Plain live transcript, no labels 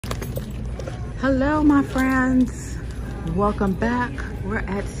Hello my friends, welcome back. We're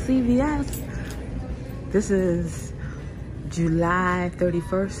at CVS. This is July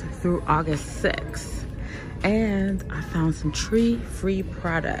 31st through August 6th, and I found some tree-free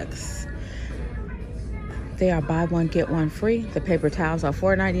products. They are buy one get one free. The paper towels are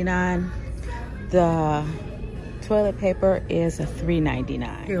 $4.99. The toilet paper is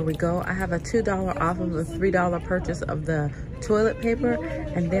 $3.99. Here we go. I have a $2 off of the $3 purchase of the toilet paper,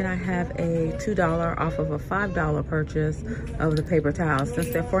 and then I have a $2 off of a $5 purchase of the paper towels. Since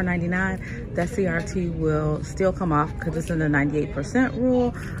they're $4.99, that CRT will still come off because it's in the 98%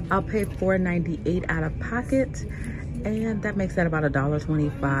 rule. I'll pay $4.98 out of pocket, and that makes that about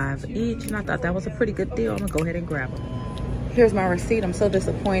 $1.25 each, and I thought that was a pretty good deal. I'm gonna go ahead and grab them. Here's my receipt. I'm so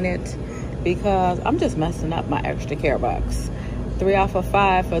disappointed because I'm just messing up my extra care bucks. 3 off of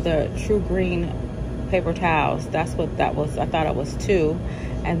 5 for the True Green paper towels. That's what that was. I thought it was 2.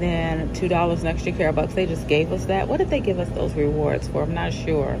 And then $2 in extra care bucks. They just gave us that. What did they give us those rewards for? I'm not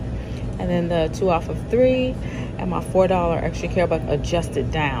sure. And then the 2 off of 3 and my $4 extra care buck adjusted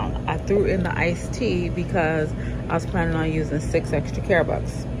down. I threw in the iced tea because I was planning on using 6 extra care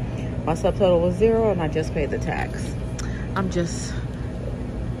bucks. My subtotal was 0 and I just paid the tax. I'm just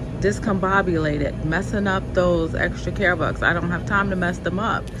discombobulated, messing up those extra care bucks. I don't have time to mess them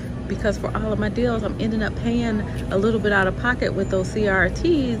up because for all of my deals, I'm ending up paying a little bit out of pocket with those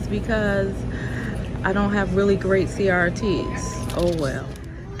CRTs because I don't have really great CRTs. Oh well.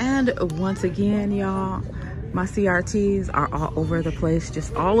 And once again, y'all, my CRTs are all over the place,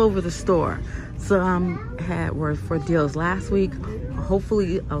 just all over the store. Some were for deals last week.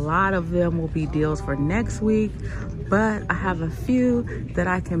 Hopefully a lot of them will be deals for next week, but I have a few that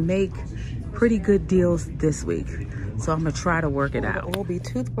I can make pretty good deals this week. So I'm gonna try to work it out. Oral-B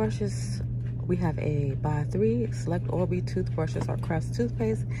toothbrushes, we have a buy 3 select Oral-B toothbrushes or Crest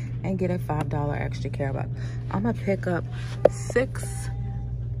toothpaste and get a $5 extra care buck. I'm gonna pick up 6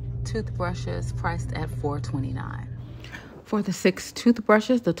 toothbrushes priced at $4.29. For the 6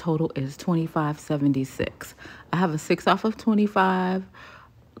 toothbrushes, the total is $25.76. I have a 6 off of 25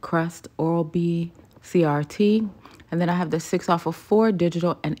 Crest Oral-B CRT, and then I have the 6 off of 4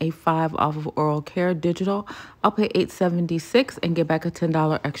 digital and a 5 off of Oral Care digital. I'll pay $8.76 and get back a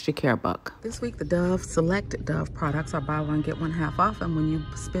 $10 extra care buck. This week, the select Dove products are buy one get one half off, and when you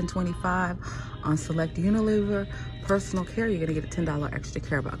spend $25 on select Unilever personal care, you're gonna get a $10 extra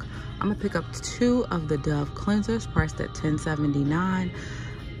care buck. I'm gonna pick up 2 of the Dove cleansers priced at $10.79.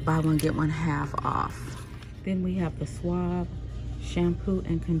 Buy one get one half off. Then we have the Suave shampoo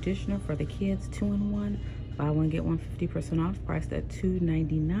and conditioner for the kids, 2-in-1. Buy one get one 50% off, priced at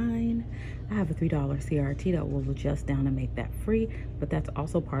 $2.99. I have a $3 CRT that will adjust down to make that free, but that's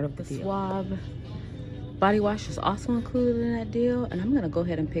also part of the deal. Suave body wash is also included in that deal, and I'm gonna go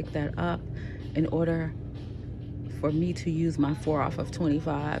ahead and pick that up in order for me to use my 4 off of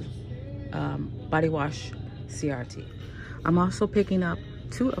 25 body wash CRT. I'm also picking up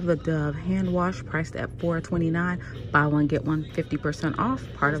 2 of the Dove hand wash priced at $4.29. Buy one get one 50% off,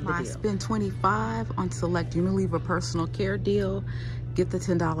 part of the deal. Spend $25 on select Unilever personal care deal, get the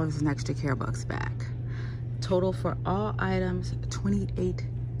 $10 in extra care bucks back. Total for all items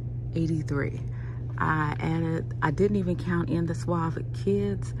 $28.83. I didn't even count in the Suave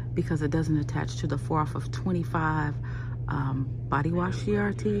Kids because it doesn't attach to the 4 off of 25 body wash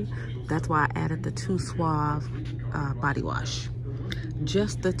CRT. That's why I added the 2 Suave body wash.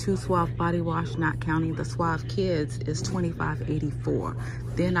 Just the 2 Suave body wash, not counting the Suave Kids, is $25.84.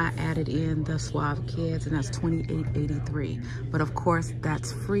 Then I added in the Suave Kids, and that's $28.83. But of course,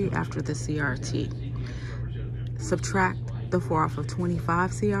 that's free after the CRT. Subtract the 4 off of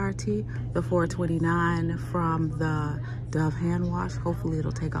 25 CRT, the $4.29 from the Dove hand wash. Hopefully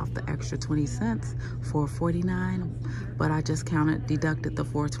it'll take off the extra 20 cents, $4.49, but I just deducted the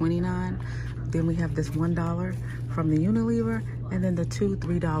 $4.29. Then we have this $1 from the Unilever, and then the 2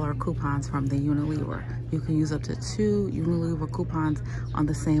 $3 coupons from the Unilever. You can use up to 2 Unilever coupons on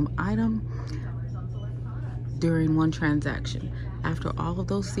the same item during one transaction. After all of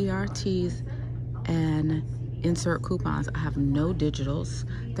those CRTs and insert coupons, I have no digitals.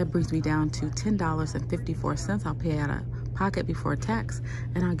 That brings me down to $10.54. I'll pay out of pocket before tax,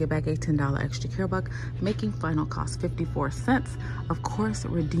 and I'll get back a $10 extra care buck, making final cost 54 cents. Of course,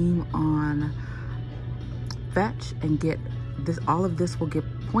 redeem on Fetch and get this. All of this will get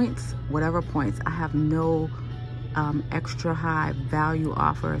points, whatever points. I have no extra high value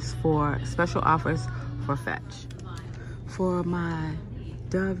offers for special offers for Fetch. For my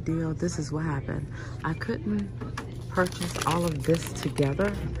Dove deal, this is what happened. I couldn't purchase all of this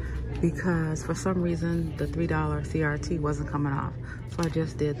together because for some reason the $3 CRT wasn't coming off. So I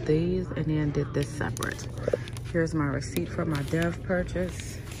just did these and then did this separate. Here's my receipt for my Dev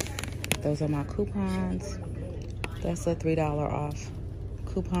purchase. Those are my coupons. That's a $3 off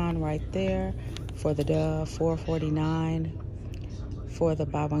coupon right there for the Dove, $4.49 for the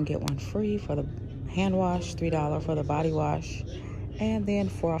buy one get one free, for the hand wash, $3 for the body wash, and then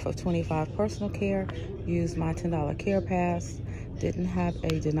 4 off of 25 personal care. Used my $10 care pass. Didn't have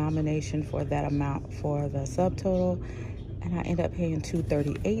a denomination for that amount for the subtotal, and I ended up paying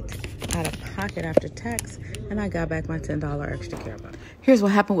 $238 out of pocket after tax, and I got back my $10 extra care buck. Here's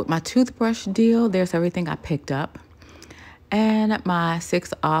what happened with my toothbrush deal. There's everything I picked up. And my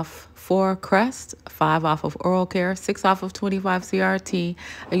 6 off for Crest, 5 off of oral care, 6 off of 25 CRT.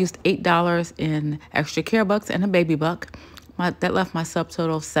 I used $8 in extra care bucks and a baby buck. That left my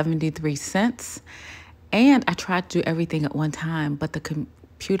subtotal of 73 cents. And I tried to do everything at one time, but the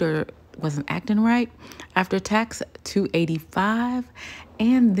computer wasn't acting right. After tax, $285.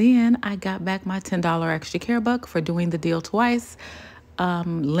 And then I got back my $10 extra care buck for doing the deal twice.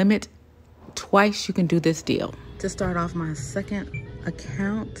 Limit twice you can do this deal. To start off my second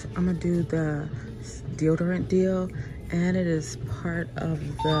account, I'm gonna do the deodorant deal, and it is part of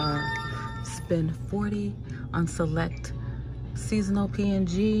the spend 40 on select seasonal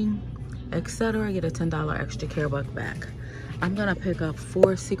P&G, etc. Get a $10 extra care buck back. I'm gonna pick up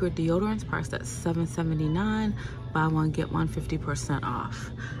 4 secret deodorants priced at $7.79. Buy one get one 50% off.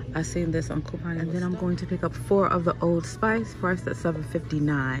 I seen this on coupon, and then I'm going to pick up 4 of the Old Spice priced at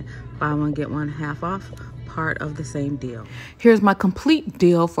 $7.59. Buy one get one half off. Part of the same deal. Here's my complete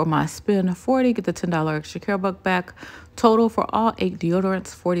deal for my spend 40, get the $10 extra care buck back. Total for all 8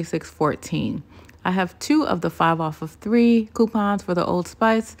 deodorants, $46.14. I have 2 of the 5 off of 3 coupons for the Old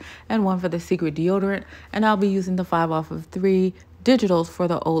Spice and 1 for the Secret deodorant, and I'll be using the 5 off of 3 digitals for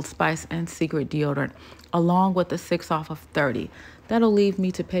the Old Spice and Secret deodorant, along with the 6 off of 30. That'll leave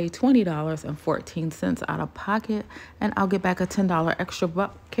me to pay $20.14 out of pocket, and I'll get back a $10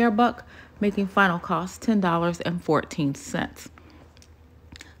 extra care buck, making final cost $10.14.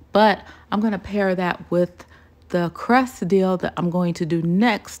 But I'm going to pair that with the Crest deal that I'm going to do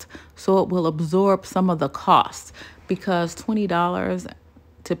next, so it will absorb some of the costs, because $20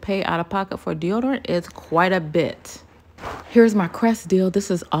 to pay out of pocket for deodorant is quite a bit. Here's my Crest deal. This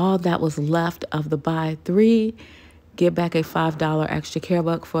is all that was left of the buy 3, get back a $5 extra care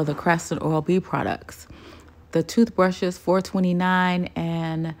buck for the Crest and Oral-B products. The toothbrushes, $4.29,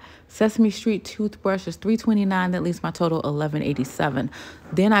 and Sesame Street toothbrushes, $3.29. That leaves my total $11.87.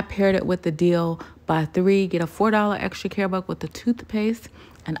 Then I paired it with the deal buy 3, get a $4 extra care buck with the toothpaste,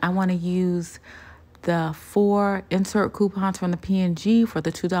 and I want to use the 4 insert coupons from the P&G for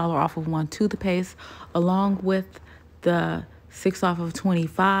the $2 off of 1 toothpaste, along with the 6 off of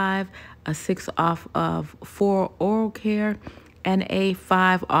 25, a 6 off of 4 oral care, and a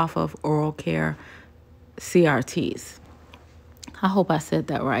 5 off of oral care CRTs. I hope I said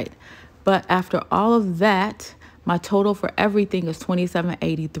that right. But after all of that, my total for everything is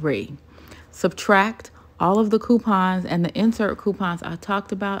 $27.83. Subtract all of the coupons and the insert coupons I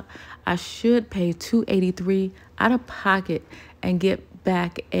talked about, I should pay $283 out of pocket and get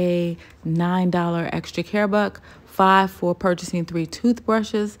back a $9 extra care buck, 5 for purchasing 3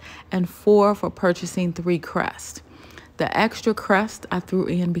 toothbrushes, and 4 for purchasing 3 Crest. The extra Crest I threw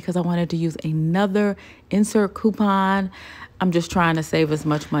in because I wanted to use another insert coupon. I'm just trying to save as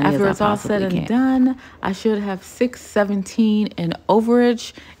much money as I possibly can. After it's all said and done, I should have $6.17 in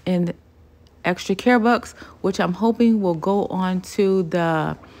overage in extra care bucks, which I'm hoping will go on to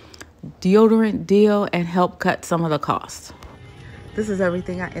the deodorant deal and help cut some of the costs. This is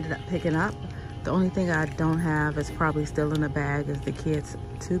everything I ended up picking up. The only thing I don't have is probably still in the bag is the kids'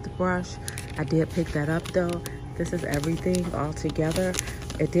 toothbrush. I did pick that up though. This is everything all together.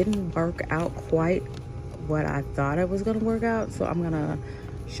 It didn't work out quite what I thought it was gonna work out, so I'm gonna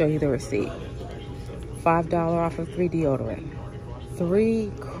show you the receipt. $5 off of 3 deodorant,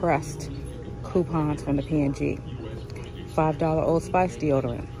 3 Crest coupons from the P&G, $5 Old Spice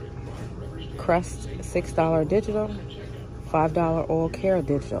deodorant, Crest $6 digital, $5 oral care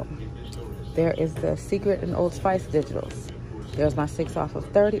digital. There is the Secret and Old Spice digitals. There's my 6 off of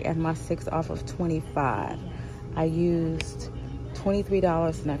 30 and my 6 off of 25. I used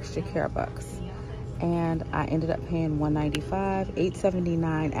 $23 in extra care bucks, and I ended up paying $195,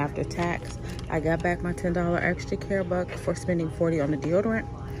 $8.79 after tax. I got back my $10 extra care buck for spending $40 on the deodorant,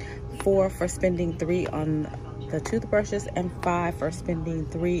 4 for spending 3 on the toothbrushes, and 5 for spending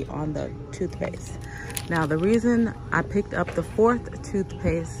 3 on the toothpaste. Now, the reason I picked up the 4th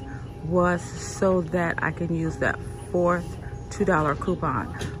toothpaste was so that I can use that 4th $2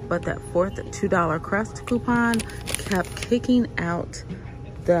 coupon. But that fourth $2 crust coupon kept kicking out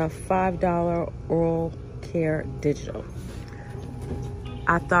the $5 oral care digital.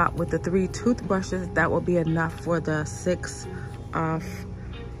 I thought with the 3 toothbrushes, that would be enough for the 6 off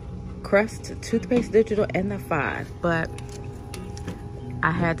crust toothpaste digital and the 5, but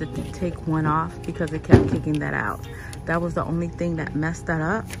I had to take one off because it kept kicking that out. That was the only thing that messed that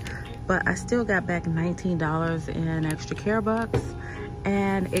up, but I still got back $19 in extra care bucks,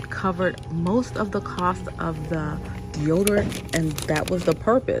 and it covered most of the cost of the deodorant, and that was the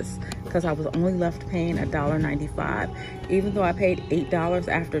purpose, because I was only left paying $1.95. Even though I paid $8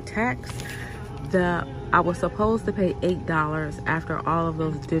 after tax, I was supposed to pay $8 after all of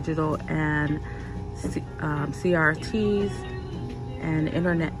those digital and CRTs and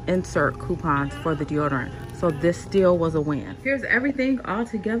internet insert coupons for the deodorant. So this still was a win. Here's everything all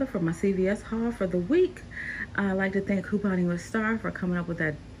together for my CVS haul for the week. I'd like to thank Couponing with Star for coming up with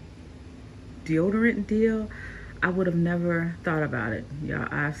that deodorant deal. I would have never thought about it. Yeah,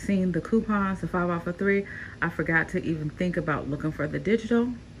 I've seen the coupons, the 5 off of 3. I forgot to even think about looking for the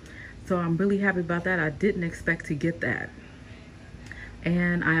digital. So I'm really happy about that. I didn't expect to get that.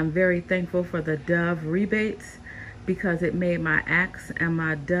 And I am very thankful for the Dove rebates, because it made my Axe and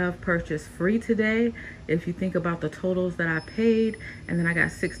my Dove purchase free today. If you think about the totals that I paid, and then I got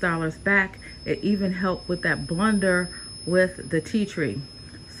 $6 back, it even helped with that blunder with the tea tree.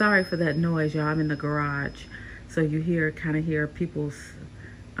 Sorry for that noise, y'all. I'm in the garage, so you kind of hear people's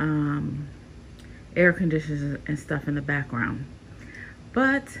air conditioners and stuff in the background.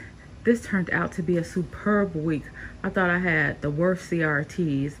 But this turned out to be a superb week. I thought I had the worst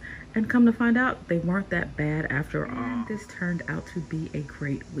CRTs, and come to find out, they weren't that bad after all. And this turned out to be a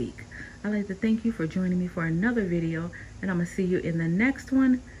great week. I'd like to thank you for joining me for another video, and I'm gonna see you in the next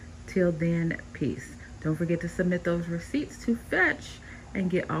one. Till then, peace. Don't forget to submit those receipts to Fetch and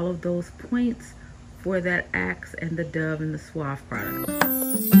get all of those points for that Axe and the Dove and the Suave product.